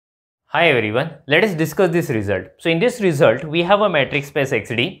Hi everyone, let us discuss this result. So in this result, we have a matrix space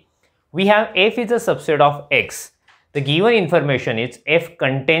XD. We have F is a subset of X. The given information is F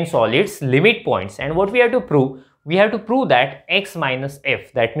contains all its limit points, and what we have to prove? We have to prove that X minus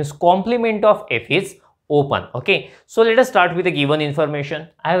F, that means complement of F, is open. Okay, so let us start with the given information.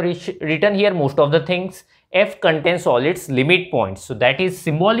 I have written here most of the things. F contains all its limit points, so that is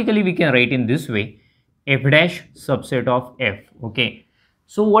symbolically we can write in this way, F dash subset of F. Okay.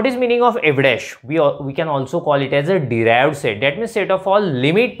 So what is meaning of F dash? We can also call it as a derived set. That means set of all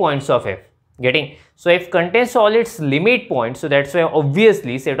limit points of F. Getting? So F contains all its limit points. So that's why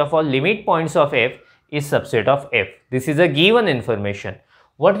obviously set of all limit points of F is subset of F. This is a given information.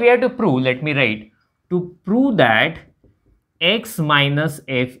 What we have to prove? Let me write. To prove that X minus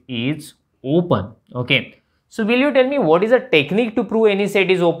F is open. Okay. So will you tell me what is a technique to prove any set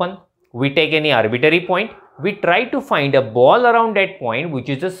is open? We take any arbitrary point. We try to find a ball around that point which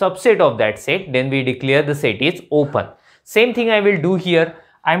is a subset of that set, then we declare the set is open. Same thing I will do here.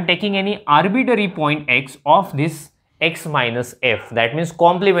 I am taking any arbitrary point X of this X minus F, that means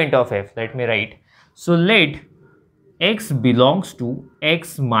complement of F. Let me write. So let X belongs to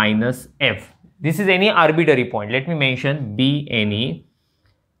X minus F. This is any arbitrary point. Let me mention B any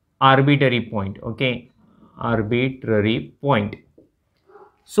arbitrary point. Okay, arbitrary point.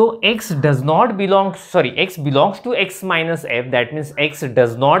 So X does not belong, X belongs to X minus F, that means X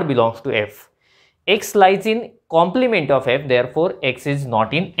does not belongs to F. X lies in complement of F, therefore X is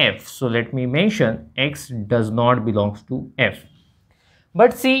not in F. So let me mention X does not belongs to F.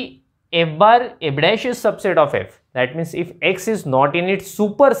 But see, F dash is subset of F. That means if X is not in its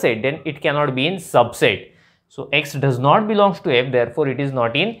superset, then it cannot be in subset. So X does not belongs to F, therefore it is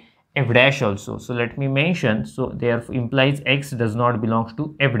not in F dash also. So let me mention, so therefore implies X does not belongs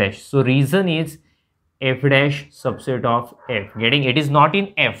to F dash. So reason is F dash subset of F. Getting? It is not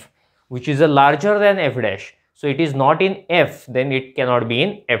in F, which is a larger than F dash. So it is not in F, then it cannot be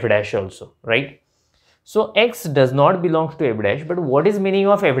in F dash also, right? So X does not belongs to F dash, but what is meaning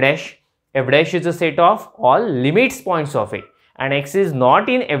of F dash? F dash is a set of all limits points of A, and X is not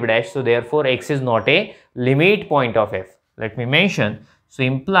in F dash, so therefore X is not a limit point of F. Let me mention. So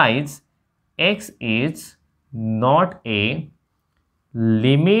implies X is not a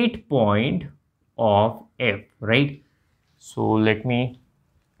limit point of F, right? So let me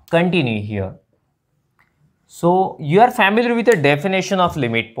continue here. So you are familiar with the definition of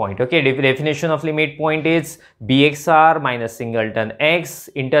limit point. Okay, definition of limit point is BXR minus singleton X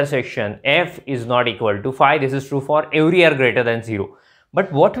intersection F is not equal to phi. This is true for every r greater than 0.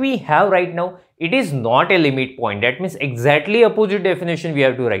 But what we have right now, it is not a limit point. That means exactly opposite definition we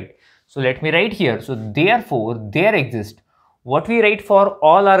have to write. So let me write here. So therefore, there exists what we write for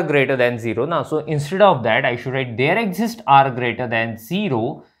all r greater than 0. Now, so instead of that, I should write there exists r greater than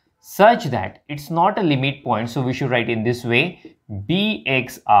 0 such that it's not a limit point. So we should write in this way,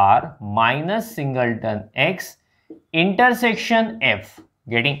 BXR minus singleton X intersection F.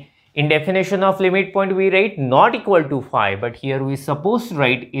 Getting? In definition of limit point, we write not equal to phi, but here we suppose to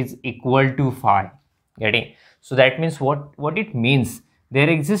write is equal to phi. Getting? So that means what it means? There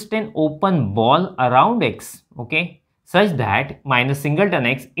exists an open ball around X, okay, such that minus singleton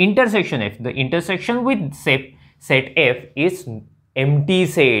X intersection F, the intersection with set F is empty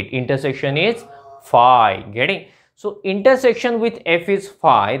set, intersection is phi. Getting? So intersection with F is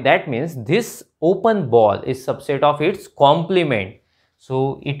phi, that means this open ball is subset of its complement.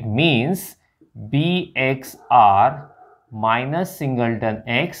 So it means BXR minus singleton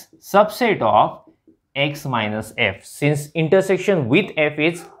X subset of X minus F. Since intersection with F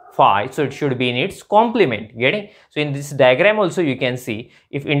is phi, so it should be in its complement. Getting? So in this diagram also you can see,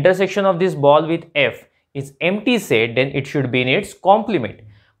 if intersection of this ball with F is empty set, then it should be in its complement.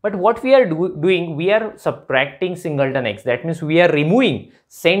 But what we are doing, we are subtracting singleton X. That means we are removing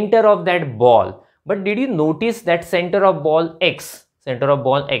center of that ball. But did you notice that center of ball X,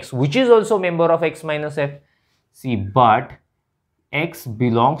 which is also member of X minus F? See, but X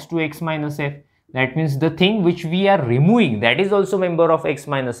belongs to X minus F. That means the thing which we are removing, that is also member of X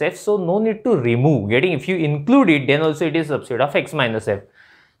minus F. So no need to remove. Getting? If you include it, then also it is subset of X minus F.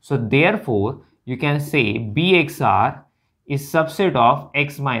 So therefore, you can say BXR is subset of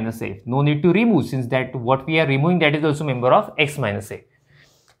X minus F. No need to remove, since that what we are removing, that is also member of X minus F.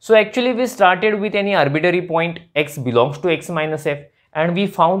 So actually we started with any arbitrary point X belongs to X minus F, and we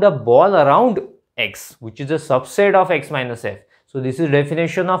found a ball around X which is a subset of X minus F. So this is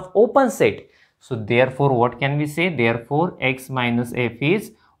definition of open set. So therefore what can we say? Therefore X minus F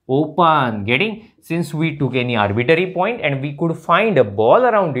is open. Getting? Since we took any arbitrary point and we could find a ball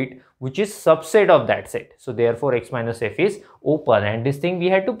around it which is subset of that set. So therefore x minus f is open, and this thing we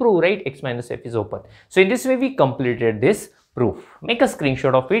had to prove, right? X minus f is open. So in this way we completed this proof. Make a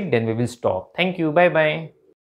screenshot of it, then we will stop. Thank you. Bye bye.